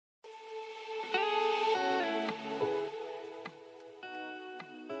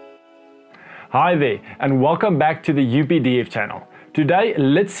Hi there, and welcome back to the UPDF channel. Today,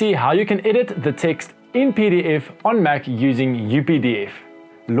 let's see how you can edit the text in PDF on Mac using UPDF.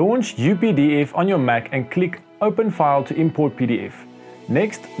 Launch UPDF on your Mac and click Open File to import PDF.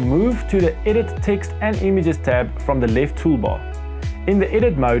 Next, move to the Edit Text and Images tab from the left toolbar. In the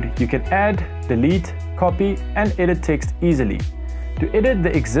edit mode, you can add, delete, copy, and edit text easily. To edit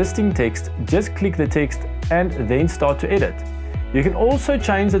the existing text, just click the text and then start to edit. You can also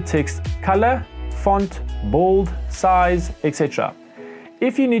change the text color, font, bold, size, etc.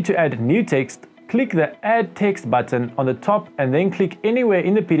 If you need to add new text, click the Add Text button on the top and then click anywhere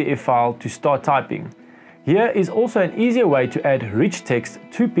in the PDF file to start typing. Here is also an easier way to add rich text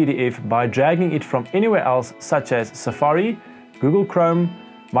to PDF by dragging it from anywhere else such as Safari, Google Chrome,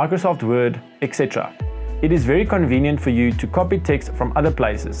 Microsoft Word, etc. It is very convenient for you to copy text from other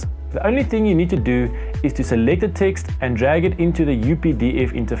places. The only thing you need to do is to select the text and drag it into the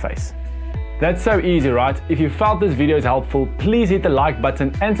UPDF interface. That's so easy, right? If you felt this video is helpful, please hit the like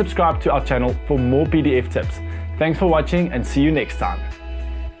button and subscribe to our channel for more PDF tips. Thanks for watching and see you next time.